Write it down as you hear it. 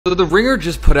So the Ringer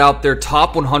just put out their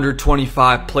top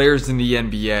 125 players in the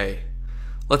NBA.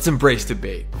 Let's embrace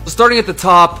debate. So starting at the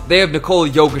top, they have Nikola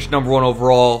Jokic #1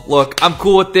 overall. Look, I'm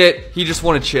cool with it. He just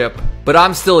won a chip. But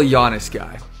I'm still a Giannis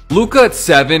guy. Luka at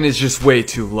 7 is just way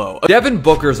too low. Devin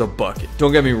Booker's a bucket,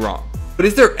 don't get me wrong. But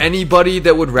is there anybody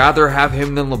that would rather have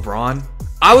him than LeBron?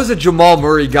 I was a Jamal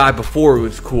Murray guy before it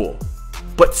was cool.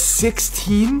 But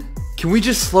 16? Can we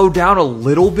just slow down a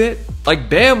little bit? Like,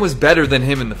 Bam was better than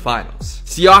him in the finals.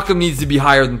 Siakam needs to be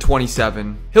higher than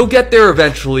 27. He'll get there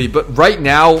eventually, but right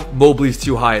now, Mobley's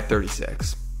too high at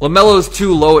 36. LaMelo's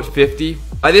too low at 50.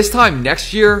 By this time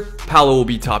next year, Paolo will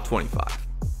be top 25.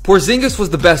 Porzingis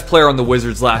was the best player on the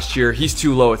Wizards last year. He's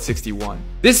too low at 61.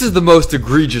 This is the most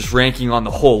egregious ranking on the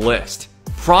whole list.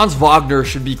 Franz Wagner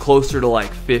should be closer to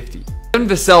like 50. Devin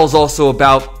Vassell's also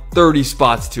about 30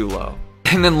 spots too low.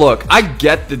 And then look, I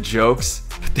get the jokes,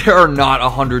 but there are not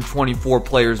 124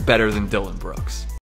 players better than Dillon Brooks.